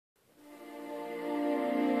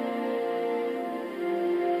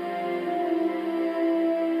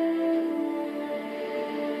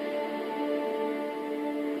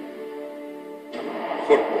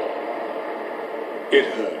It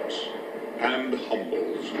hurts and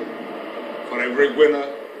humbles. For every winner,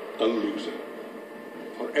 a loser.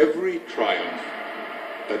 For every triumph,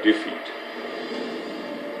 a defeat.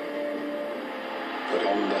 But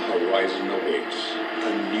on the horizon awaits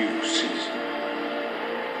a new season.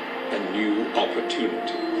 A new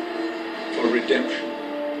opportunity. For redemption.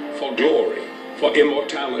 For glory. For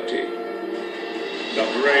immortality. The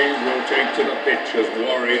brave will take to the pitch as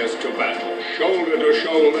warriors to battle, shoulder to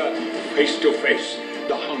shoulder, face to face.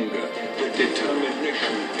 The hunger, the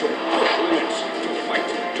determination to push limits, to fight,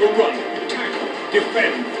 to run, tackle,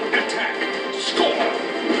 defend, attack, score,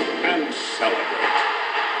 and celebrate.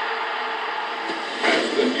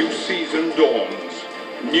 As the new season dawns,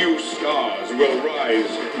 new stars will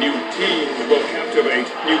rise, new teams will captivate,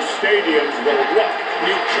 new stadiums will rock,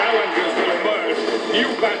 new challenges will emerge, new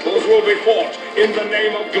battles will be fought in the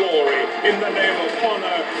name of glory, in the name of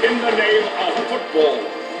honor, in the name of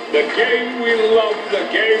football. The game we love, the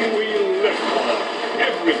game we live for.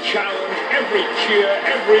 Every challenge, every cheer,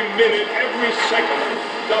 every minute, every second.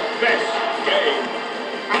 The best game.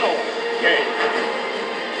 Our game.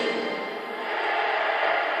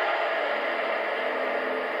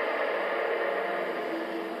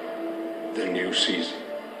 The new season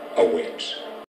awaits.